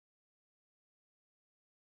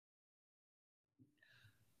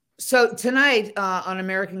So tonight on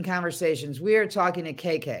American Conversations, we are talking to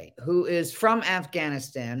KK, who is from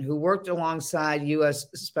Afghanistan, who worked alongside U.S.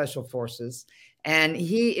 Special Forces, and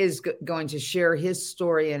he is going to share his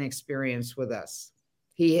story and experience with us.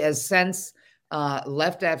 He has since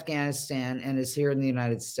left Afghanistan and is here in the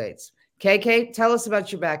United States. KK, tell us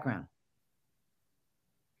about your background.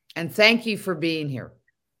 And thank you for being here.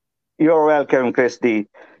 You're welcome, Christy.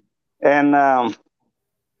 And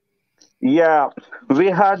yeah, we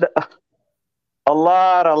had a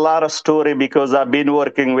lot of story because I've been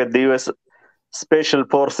working with the U.S. Special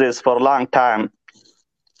Forces for a long time.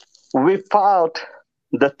 We fought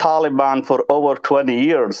the Taliban for over 20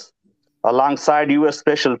 years alongside U.S.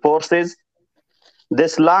 Special Forces.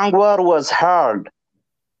 This long war was hard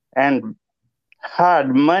and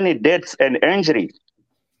had many deaths and injury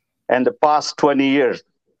in the past 20 years.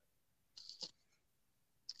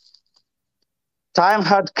 Time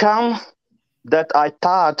had come that I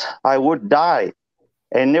thought I would die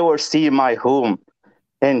and never see my home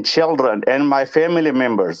and children and my family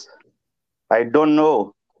members. I don't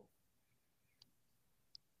know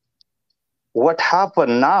what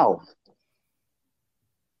happened now.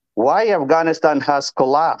 Why Afghanistan has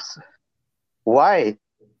collapsed? Why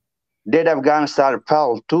did Afghanistan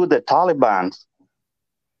fall to the Taliban?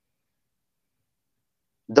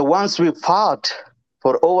 The ones we fought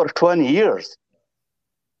for over 20 years.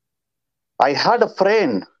 I had a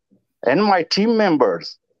friend and my team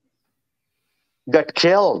members got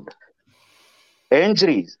killed,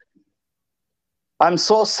 injuries. I'm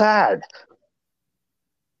so sad.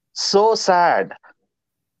 So sad.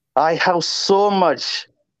 I have so much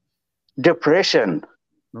depression.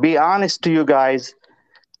 Be honest to you guys,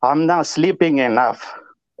 I'm not sleeping enough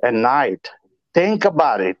at night. Think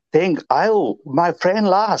about it. Think, oh, my friend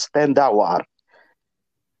lost in that war.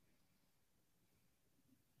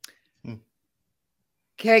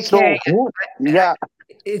 KK, yeah.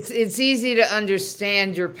 It's easy to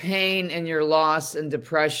understand your pain and your loss and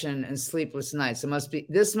depression and sleepless nights.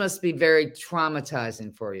 This must be very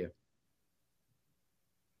traumatizing for you.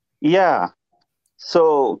 Yeah.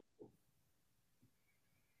 So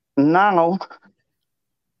now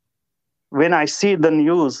when I see the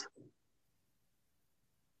news,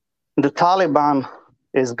 the Taliban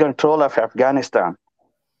is in control of Afghanistan.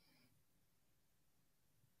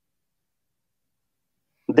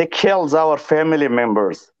 They kill our family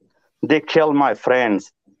members. They kill my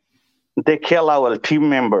friends. They kill our team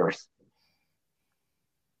members.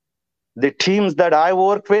 The teams that I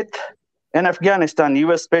work with in Afghanistan,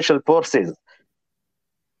 U.S. Special Forces,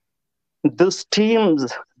 those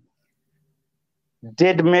teams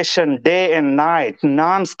did mission day and night,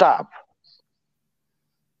 nonstop.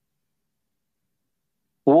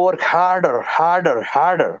 Work harder.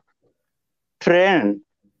 Train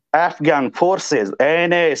Afghan forces,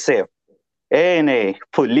 NASF, ANA,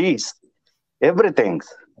 police, everything.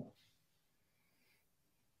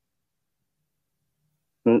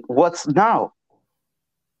 What's now?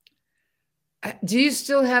 Do you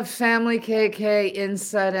still have family, KK,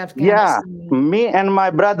 inside Afghanistan? Yeah, me and my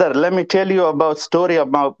brother. Let me tell you about story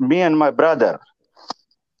about me and my brother.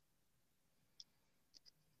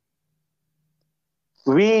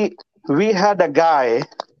 We had a guy,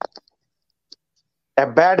 a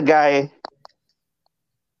bad guy.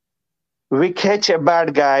 We catch a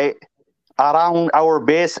bad guy around our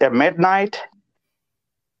base at midnight.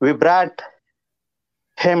 We brought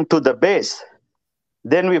him to the base.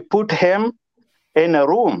 Then we put him in a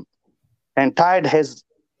room and tied his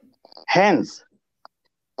hands.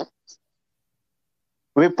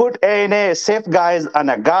 We put ANA safe guys on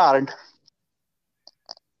a guard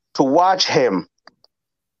to watch him.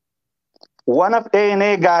 One of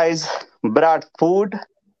ANA guys brought food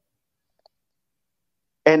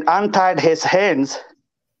and untied his hands.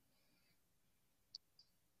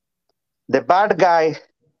 The bad guy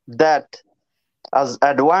that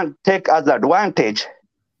take as advantage,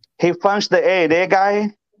 he punched the ANA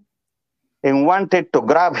guy and wanted to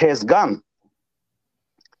grab his gun.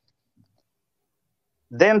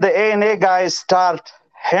 Then the ANA guys start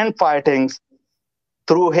hand fighting,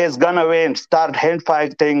 threw his gun away and start hand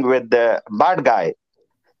fighting with the bad guy.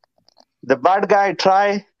 The bad guy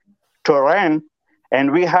tried to run,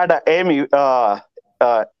 and we had a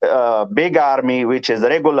big army, which is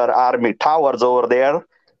regular army towers over there.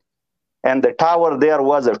 And the tower there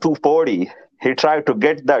was a 240. He tried to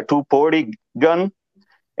get the 240 gun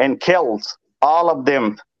and kills all of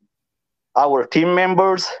them, our team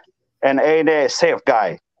members and ANA safe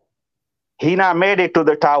guy. He not made it to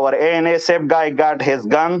the tower. ANA safe guy got his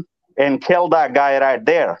gun and killed that guy right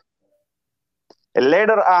there.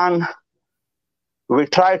 Later on, we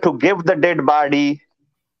tried to give the dead body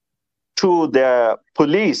to the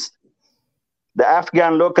police. The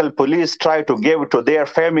Afghan local police tried to give to their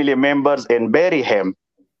family members and bury him.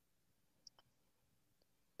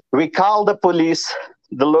 We called the police,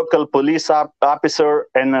 the local police officer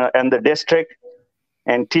and the district,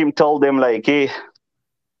 and team told them like, hey,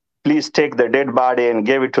 please take the dead body and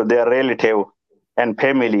give it to their relative and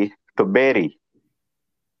family to bury.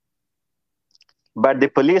 But the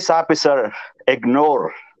police officer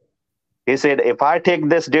ignored. He said, if I take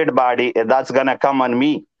this dead body, that's going to come on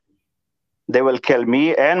me. They will kill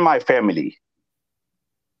me and my family.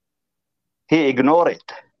 He ignored it.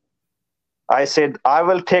 I said, I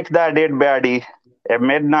will take that dead body at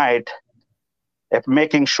midnight,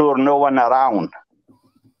 making sure no one around.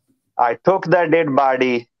 I took that dead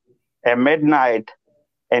body at midnight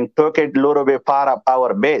and took it a little bit far up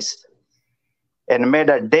our base and made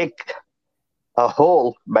a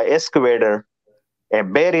hole by excavator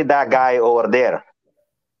and buried that guy over there.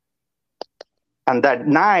 And that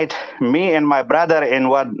night, me and my brother and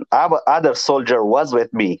one other soldier was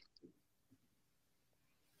with me.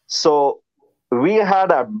 So we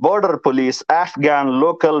had a border police, Afghan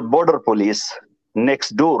local border police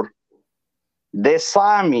next door. They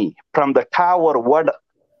saw me from the tower what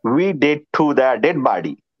we did to that dead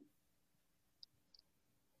body.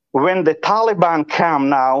 When the Taliban came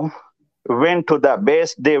now, went to the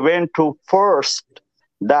base, they went to first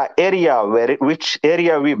the area which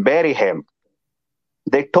area we bury him.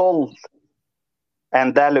 They told,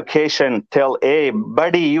 and that location tell, hey,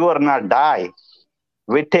 buddy, you are not die.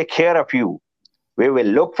 We take care of you. We will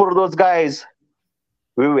look for those guys.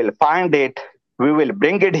 We will find it. We will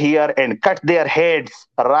bring it here and cut their heads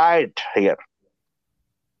right here.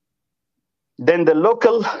 Then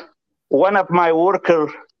one of my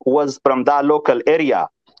workers was from that local area.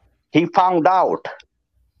 He found out.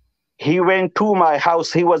 He went to my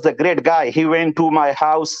house. He was a great guy. He went to my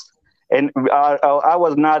house, and I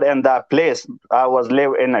was not in that place. I was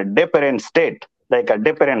live in a different state, like a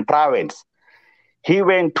different province. He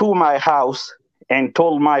went to my house and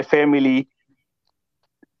told my family,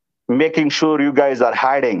 making sure you guys are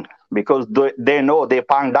hiding because they know they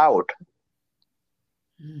found out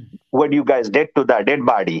what you guys did to that dead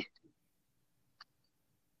body.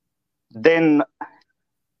 Then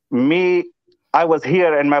I was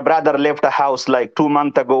here and my brother left the house like 2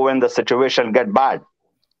 months ago when the situation got bad.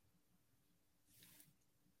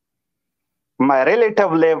 My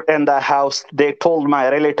relative lived in the house. They told my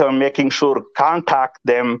relative, making sure contact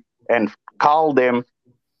them and call them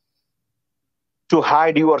to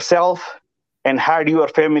hide yourself and hide your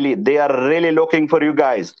family. They are really looking for you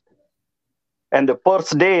guys. And the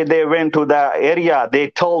first day they went to the area,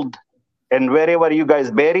 they told, and wherever you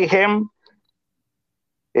guys bury him,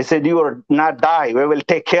 they said, you will not die. We will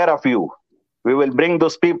take care of you. We will bring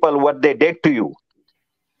those people what they did to you.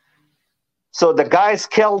 So the guys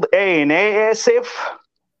killed A and ASF.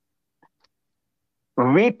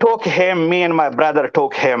 We took him, me and my brother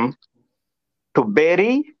took him to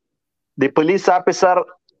bury. The police officer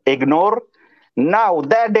ignored. Now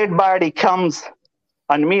that dead body comes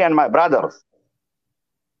on me and my brother.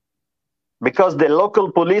 Because the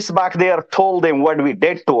local police back there told them what we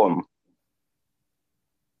did to him.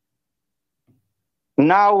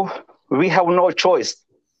 Now we have no choice.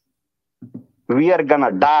 We are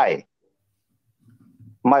gonna die.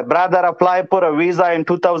 My brother applied for a visa in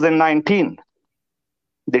 2019.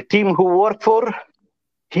 The team who worked for,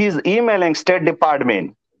 he's emailing State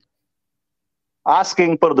Department,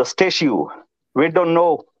 asking for the statue. We don't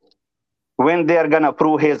know when they are gonna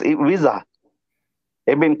approve his visa.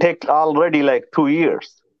 It's been taken already like 2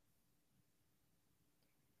 years.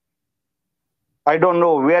 I don't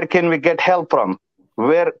know where can we get help from.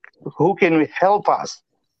 Who can we help us?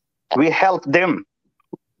 We helped them.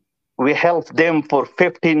 We helped them for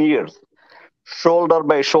 15 years, shoulder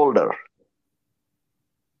by shoulder.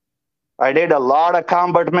 I did a lot of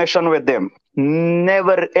combat mission with them.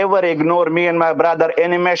 Never ever ignore me and my brother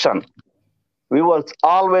any mission. We was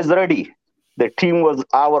always ready. The team was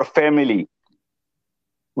our family.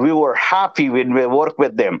 We were happy when we worked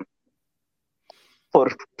with them. For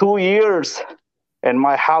 2 years, and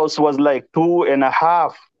my house was like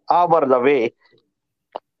 2.5 hours away.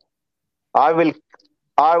 I will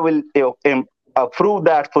approve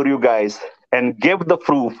that for you guys and give the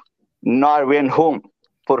proof. Now I went home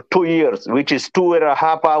for 2 years, which is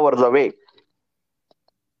 2.5 hours away.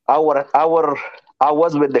 I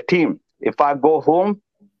was with the team. If I go home,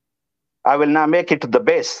 I will not make it to the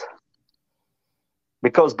base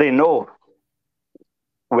because they know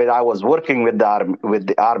when I was working with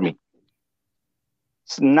the army.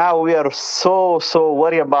 So now we are so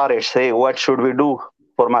worried about it. Say, what should we do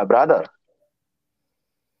for my brother?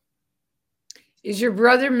 Is your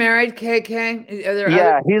brother married, KK? Are there other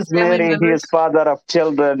Yeah, he's family married. He is members? father of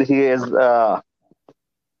children. He is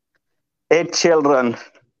 8 children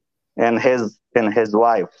and his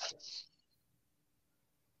wife.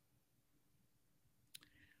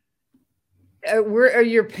 Where are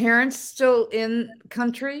your parents still in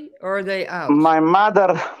country or are they out? My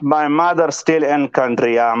mother still in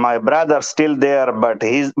country. My brother still there, but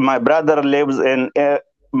my brother lives in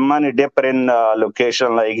many different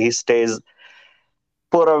location. Like he stays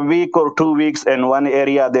for a week or 2 weeks in one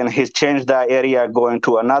area, then he changed the area, going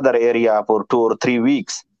to another area for 2 or 3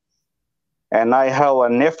 weeks. And I have a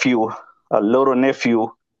little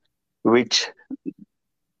nephew, which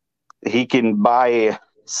he can buy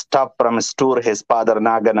stuff from a store. His father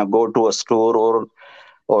not gonna go to a store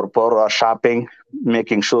or for shopping,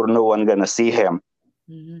 making sure no one gonna see him.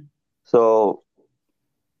 Mm-hmm. So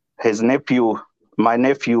my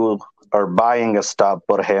nephew, are buying a stuff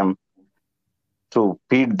for him to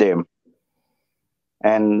feed them.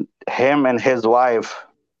 And him and his wife,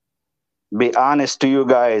 be honest to you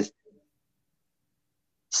guys,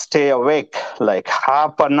 stay awake like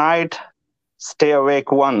half a night, stay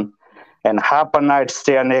awake one, and half a night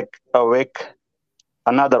stay awake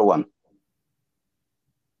another one.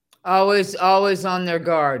 Always on their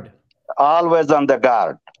guard. Always on the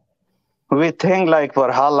guard. We think like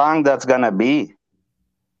for how long that's gonna be.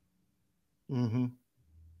 Mm-hmm.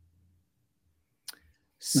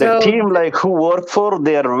 The So team like who work for,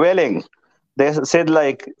 they're willing. They said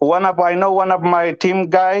like I know one of my team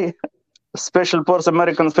guy, special force,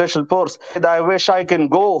 American special force, said, I wish I can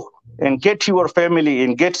go and get your family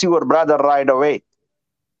and get your brother right away.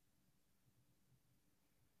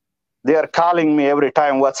 They are calling me every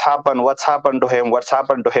time, what's happened to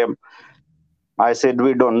him. I said,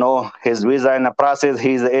 we don't know. His visa in the process.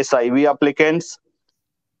 He's a SIV applicant.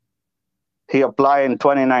 He applied in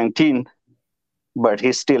 2019, but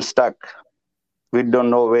he's still stuck. We don't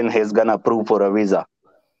know when he's gonna approve for a visa.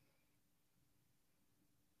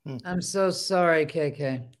 I'm so sorry,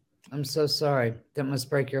 KK. I'm so sorry. That must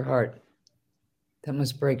break your heart. That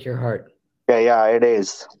must break your heart. Yeah, it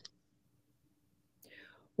is.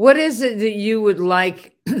 What is it that you would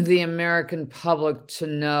like the American public to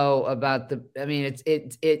know about I mean,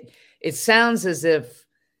 it sounds as if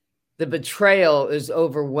the betrayal is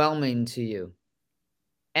overwhelming to you.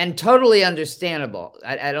 And totally understandable.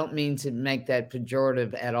 I don't mean to make that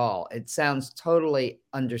pejorative at all. It sounds totally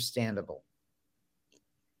understandable.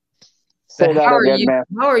 Say But that again, ma'am.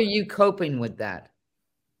 how are you coping with that?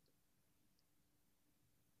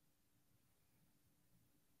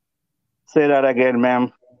 Say that again,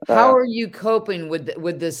 ma'am. How are you coping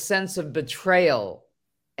with this sense of betrayal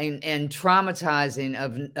and traumatizing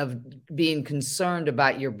of being concerned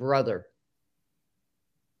about your brother?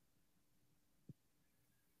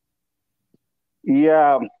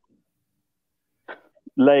 Yeah,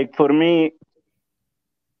 like for me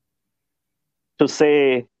to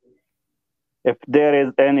say, if there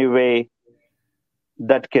is any way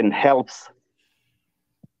that can help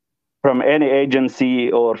from any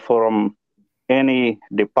agency or from any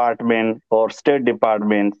department or state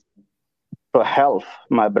department to help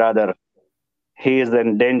my brother, he is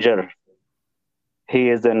in danger. He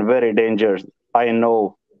is in very danger. I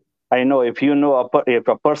know. If you know if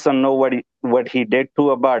a person know what he did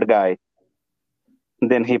to a bad guy,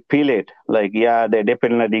 then he feel it like, yeah, they're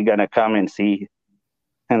definitely gonna come and see,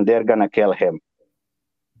 and they're gonna kill him.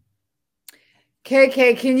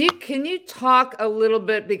 KK, can you talk a little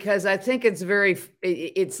bit, because I think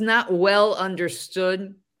it's not well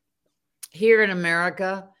understood here in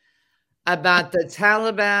America about the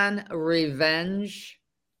Taliban revenge,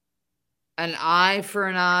 an eye for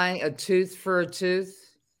an eye, a tooth for a tooth,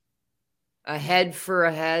 a head for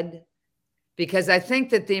a head, because I think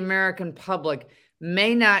that the American public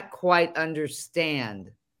may not quite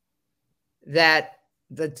understand that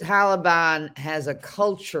the Taliban has a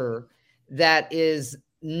culture that is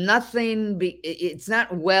it's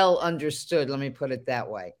not well understood, let me put it that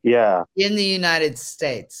way. Yeah. In the United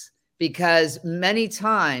States, because many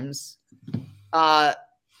times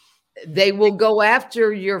they will go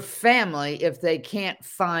after your family if they can't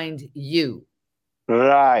find you.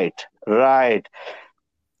 Right.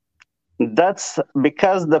 That's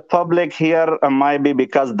because the public here might be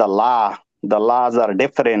because the laws are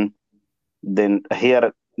different than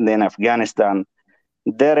here than Afghanistan.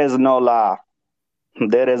 There is no law.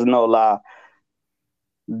 That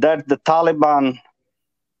the Taliban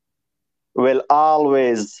will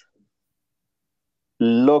always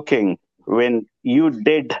looking when you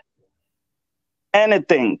did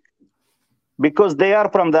anything, because they are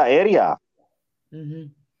from the area. Mm-hmm.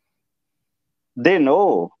 They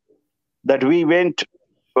know. that we went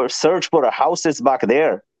or search for houses back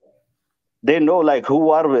there. They know like who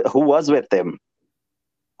was with them,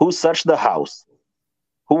 who searched the house,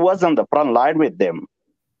 who was on the front line with them.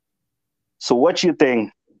 So what you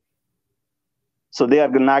think? So they are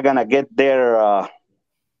not gonna get their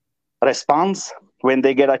response when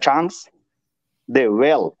they get a chance? They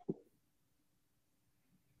will.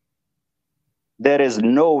 There is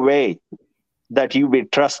no way that you will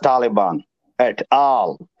trust Taliban at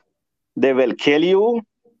all. They will kill you,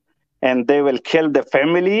 and they will kill the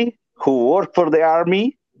family who work for the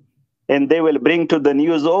army, and they will bring to the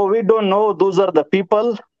news, oh, we don't know, those are the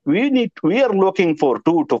people. We are looking for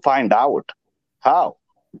two to find out. How?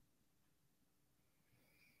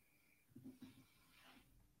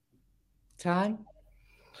 Todd?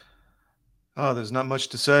 Oh, there's not much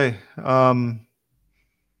to say.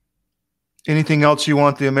 Anything else you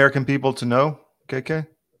want the American people to know, KK?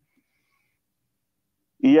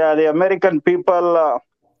 Yeah, the American people,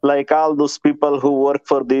 like all those people who work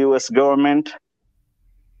for the US government,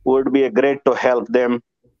 would be great to help them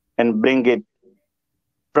and bring it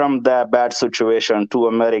from the bad situation to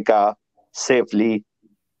America safely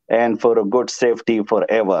and for a good safety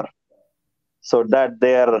forever. So that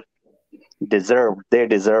they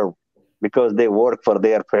deserve because they work for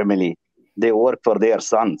their family, they work for their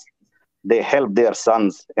sons, they help their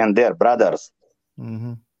sons and their brothers.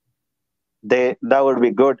 Mm-hmm. That would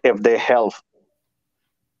be good if they help,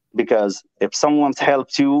 because if someone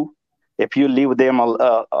helps you, if you leave them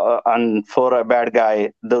and for a bad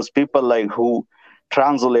guy, those people like who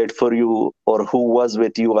translate for you or who was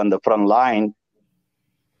with you on the front line,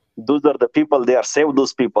 those are the people, they are save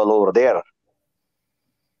those people over there.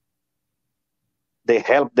 They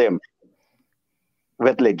help them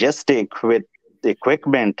with logistic, with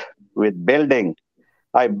equipment, with building.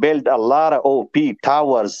 I built a lot of OP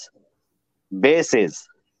towers, bases.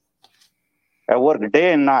 I work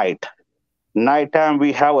day and night. Nighttime,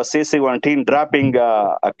 we have a C-17 dropping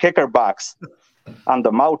a kicker box on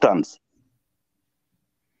the mountains.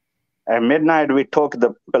 At midnight, we took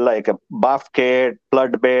the like a buffet,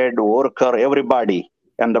 flood bed, worker, everybody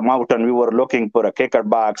on the mountain. We were looking for a kicker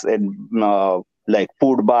box and like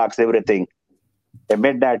food box, everything. At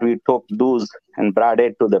midnight, we took those and brought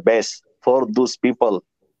it to the base for those people.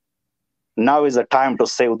 Now is the time to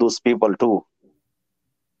save those people too.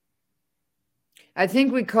 I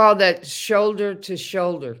think we call that shoulder to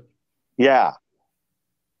shoulder. Yeah.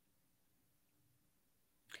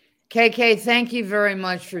 KK, thank you very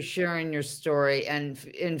much for sharing your story, and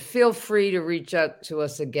feel free to reach out to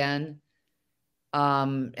us again.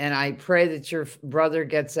 And I pray that your brother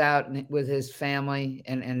gets out with his family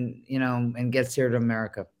and gets here to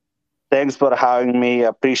America. Thanks for having me.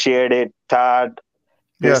 Appreciate it, Todd,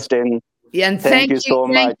 Kristen. Yeah, and thank you so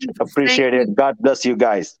much. Appreciate it. God bless you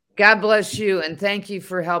guys. God bless you, and thank you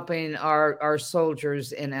for helping our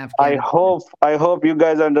soldiers in Afghanistan. I hope you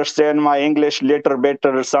guys understand my English little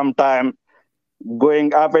better sometime,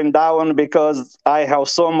 going up and down because I have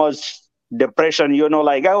so much depression.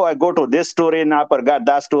 Like, oh, I go to this story and I forgot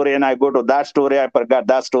that story, and I go to that story, I forgot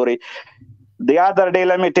that story. The other day,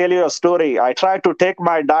 let me tell you a story. I tried to take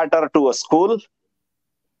my daughter to a school.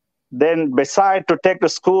 Then beside to take to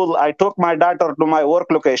school, I took my daughter to my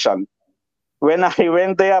work location. When I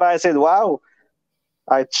went there, I said, wow,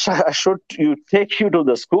 I should take you to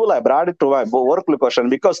the school. I brought it to my work location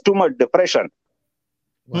because too much depression.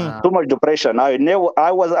 Wow. Too much depression.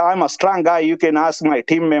 I'm a strong guy. You can ask my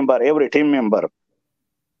team member, every team member.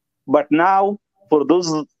 But now for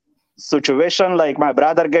those situation, like my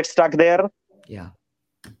brother gets stuck there. Yeah.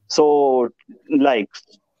 So like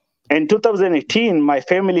in 2018, my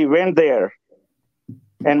family went there,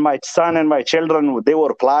 and my son and my children, they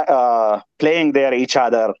were playing there each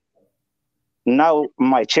other. Now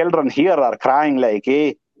my children here are crying like,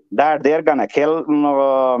 hey, Dad, they're gonna kill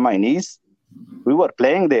my niece. We were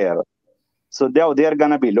playing there. So now they're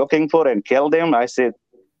gonna be looking for and kill them. I said,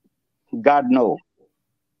 God, no.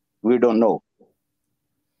 We don't know.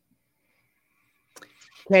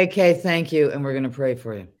 KK, thank you. And we're going to pray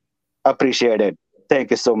for you. Appreciate it.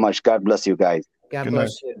 Thank you so much. God bless you guys. God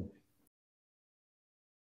bless you.